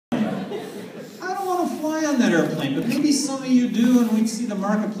fly on that airplane, but maybe some of you do, and we'd see the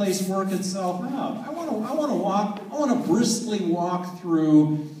marketplace work itself out. I want to briskly walk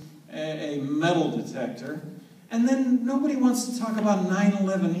through a metal detector, and then nobody wants to talk about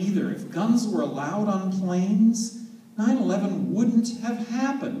 9/11 either. If guns were allowed on planes, 9/11 wouldn't have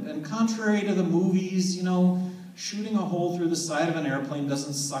happened. And contrary to the movies, you know, shooting a hole through the side of an airplane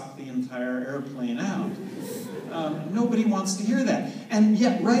doesn't suck the entire airplane out. Nobody wants to hear that. And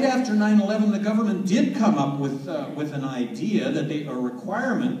yet, right after 9/11, the government did come up with an idea, a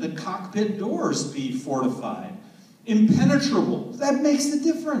requirement that cockpit doors be fortified, impenetrable. That makes a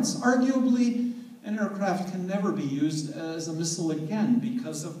difference. Arguably, an aircraft can never be used as a missile again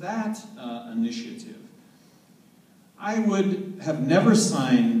because of that initiative. I would have never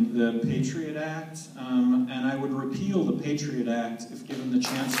signed the Patriot Act, and I would repeal the Patriot Act if given the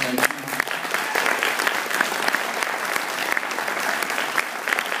chance right now.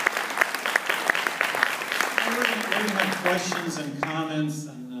 We're going to have questions and comments,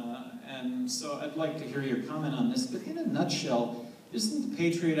 and so I'd like to hear your comment on this. But in a nutshell, isn't the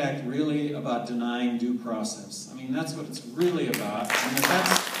Patriot Act really about denying due process? I mean, that's what it's really about, and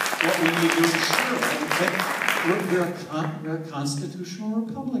that's what we need to ensure. We're a constitutional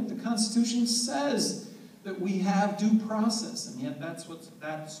republic. The Constitution says that we have due process, and yet that's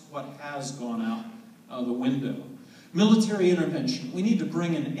what has gone out the window. Military intervention. We need to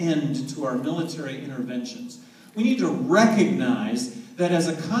bring an end to our military interventions. We need to recognize that as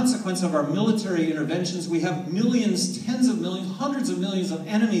a consequence of our military interventions, we have millions, tens of millions, hundreds of millions of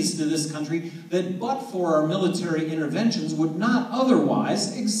enemies to this country that, but for our military interventions, would not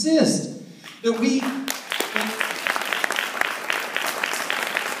otherwise exist. That we...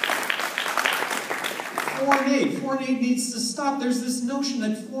 Foreign aid needs to stop. There's this notion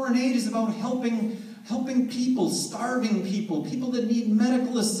that foreign aid is about helping people, starving people, people that need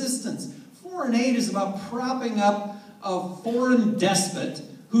medical assistance. Foreign aid is about propping up a foreign despot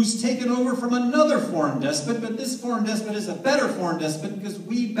who's taken over from another foreign despot, but this foreign despot is a better foreign despot because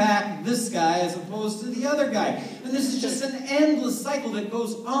we back this guy as opposed to the other guy. And this is just an endless cycle that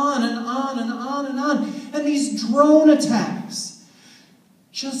goes on and on and on and on. And these drone attacks,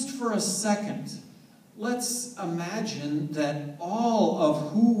 just for a second, let's imagine that all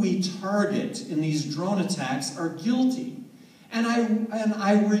of who we target in these drone attacks are guilty. And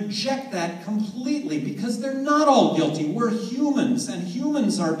I reject that completely because they're not all guilty. We're humans, and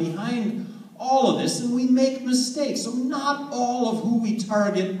humans are behind all of this, and we make mistakes. So not all of who we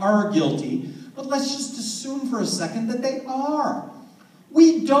target are guilty, but let's just assume for a second that they are.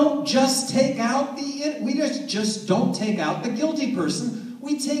 We don't just take out just don't take out the guilty person.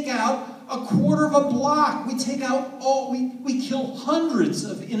 We take out a quarter of a block. We take out we kill hundreds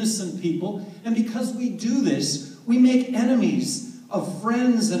of innocent people, and because we do this, we make enemies of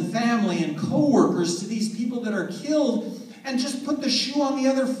friends and family and co-workers to these people that are killed, and just put the shoe on the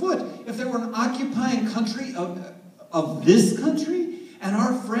other foot. If there were an occupying country of this country, and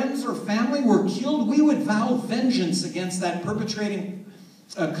our friends or family were killed, we would vow vengeance against that perpetrating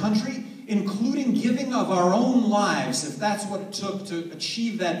country, including giving of our own lives, if that's what it took to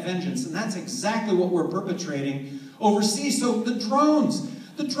achieve that vengeance. And that's exactly what we're perpetrating overseas. So the drones,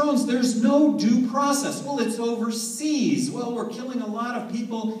 there's no due process. Well, it's overseas. Well, we're killing a lot of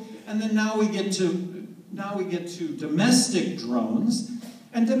people, and then now we get to domestic drones.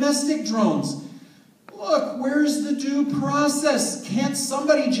 And domestic drones, look, where's the due process? Can't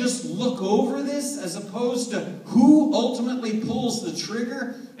somebody just look over this as opposed to who ultimately pulls the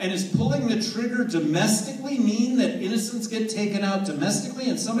trigger? And is pulling the trigger domestically mean that innocents get taken out domestically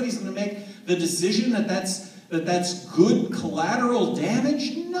and somebody's going to make the decision that that's good collateral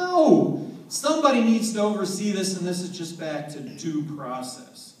damage? No! Somebody needs to oversee this, and this is just back to due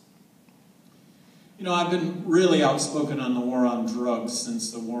process. You know, I've been really outspoken on the war on drugs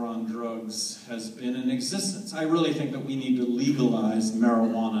since the war on drugs has been in existence. I really think that we need to legalize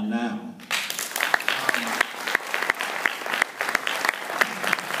marijuana now.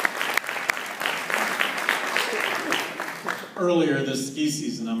 Earlier this ski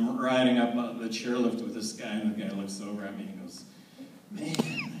season, I'm riding up the chairlift with this guy, and the guy looks over at me and goes, "Man,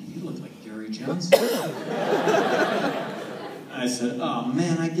 you look like Gary Johnson." I said, "Oh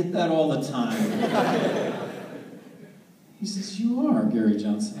man, I get that all the time." He says, "You are Gary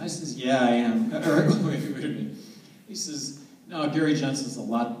Johnson." I says, "Yeah, I am." He says, "No, Gary Johnson's a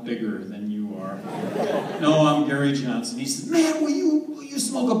lot bigger than you are." "No, I'm Gary Johnson." He said, "Man, will you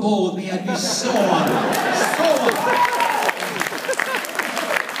smoke a bowl with me? I'd be so honored. So honored."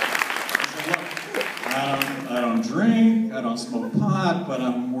 I don't drink, I don't smoke pot, but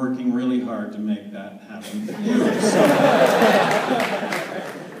I'm working really hard to make that happen for you.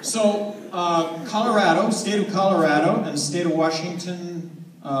 So, state of Colorado and state of Washington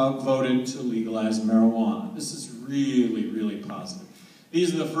voted to legalize marijuana. This is really, really positive.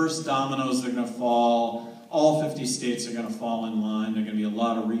 These are the first dominoes that are going to fall. All 50 states are going to fall in line. There are going to be a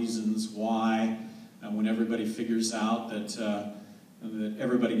lot of reasons why. And when everybody figures out that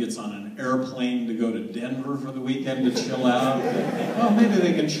everybody gets on an airplane to go to Denver for the weekend to chill out, well, maybe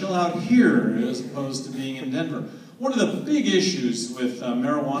they can chill out here as opposed to being in Denver. One of the big issues with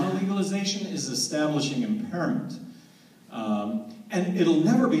marijuana legalization is establishing impairment. And it'll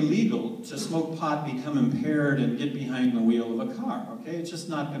never be legal to smoke pot, become impaired, and get behind the wheel of a car, okay? It's just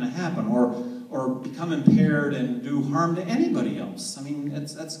not going to happen. Or become impaired and do harm to anybody else. I mean,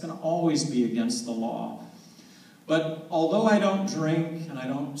 that's going to always be against the law. But although I don't drink and I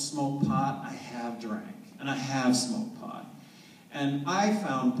don't smoke pot, I have drank and I have smoked pot. And I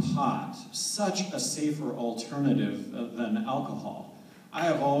found pot such a safer alternative than alcohol.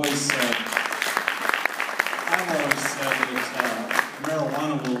 I've always said that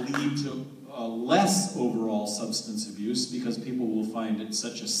marijuana will lead to less overall substance abuse because people will find it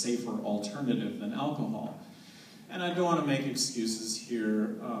such a safer alternative than alcohol. And I don't want to make excuses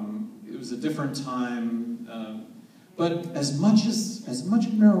here. It was a different time. But as much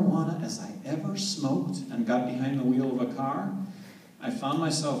marijuana as I ever smoked and got behind the wheel of a car, I found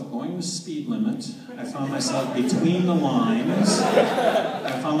myself going the speed limit. I found myself between the lines.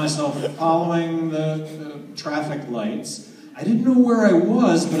 I found myself following the traffic lights. I didn't know where I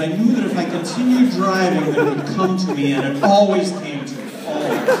was, but I knew that if I continued driving, that it would come to me, and it always came to me,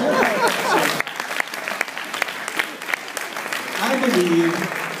 always. So, I believe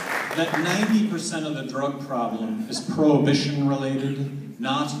that 90% of the drug problem is prohibition-related,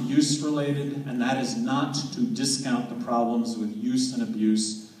 not use-related, and that is not to discount the problems with use and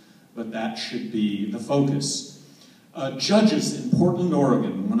abuse, but that should be the focus. Judges in Portland,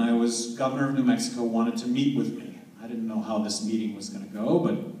 Oregon, when I was governor of New Mexico, wanted to meet with me. I didn't know how this meeting was going to go,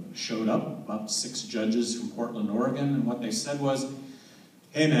 but showed up, about 6 judges from Portland, Oregon, and what they said was,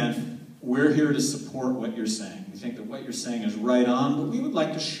 hey man, we're here to support what you're saying. We think that what you're saying is right on, but we would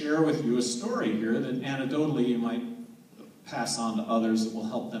like to share with you a story here that anecdotally you might pass on to others that will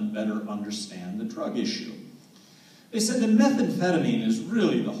help them better understand the drug issue. They said that methamphetamine is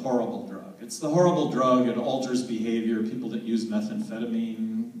really the horrible drug. It's the horrible drug, it alters behavior. People that use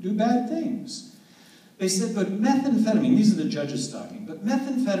methamphetamine do bad things. They said, but methamphetamine, these are the judges talking, but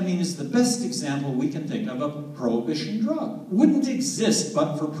methamphetamine is the best example we can think of a prohibition drug. Wouldn't exist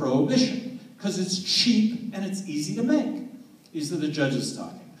but for prohibition, because it's cheap and it's easy to make. These are the judges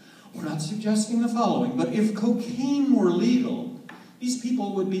talking. We're not suggesting the following, but if cocaine were legal, these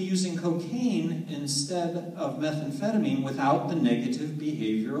people would be using cocaine instead of methamphetamine without the negative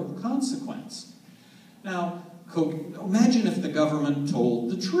behavioral consequence. Now, imagine if the government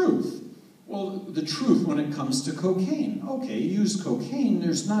told the truth. Well, the truth when it comes to cocaine. Okay, use cocaine,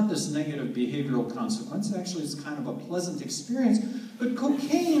 there's not this negative behavioral consequence. Actually, it's kind of a pleasant experience. But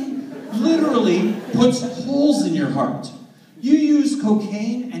cocaine literally puts holes in your heart. You use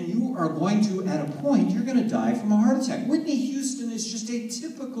cocaine and you are going to, at a point, you're going to die from a heart attack. Whitney Houston is just a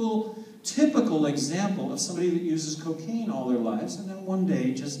typical example of somebody that uses cocaine all their lives and then one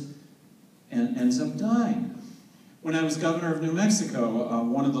day just ends up dying. When I was governor of New Mexico,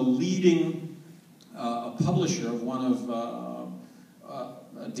 one of the leading publisher of one of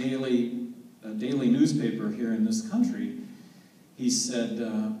a daily newspaper here in this country, he said,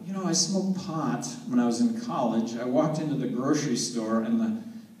 you know, I smoked pot when I was in college. I walked into the grocery store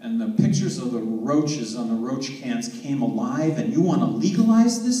and the pictures of the roaches on the roach cans came alive, and you want to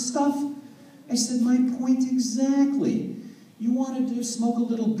legalize this stuff? I said, my point exactly. You wanted to smoke a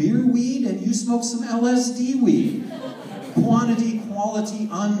little beer weed, and you smoke some LSD weed. Quantity, quality,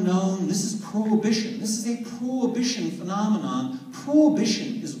 unknown. This is prohibition. This is a prohibition phenomenon.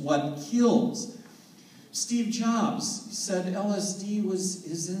 Prohibition is what kills. Steve Jobs said LSD was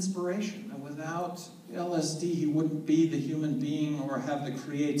his inspiration. And without LSD, he wouldn't be the human being or have the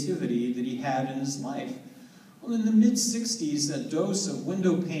creativity that he had in his life. Well, in the mid-60s, a dose of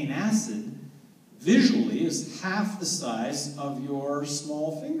window pane acid visually is half the size of your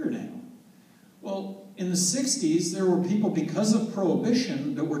small fingernail. Well, in the 60s, there were people, because of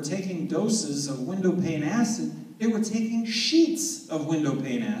prohibition, that were taking doses of window pane acid. They were taking sheets of window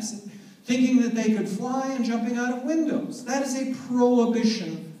pane acid, thinking that they could fly and jumping out of windows. That is a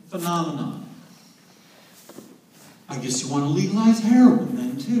prohibition phenomenon. I guess you want to legalize heroin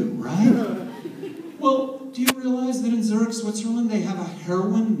then too, right? Well, do you realize that in Zurich, Switzerland, they have a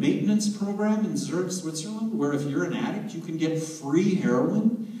heroin maintenance program in Zurich, Switzerland, where if you're an addict, you can get free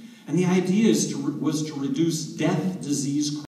heroin? And the idea was to reduce death, disease,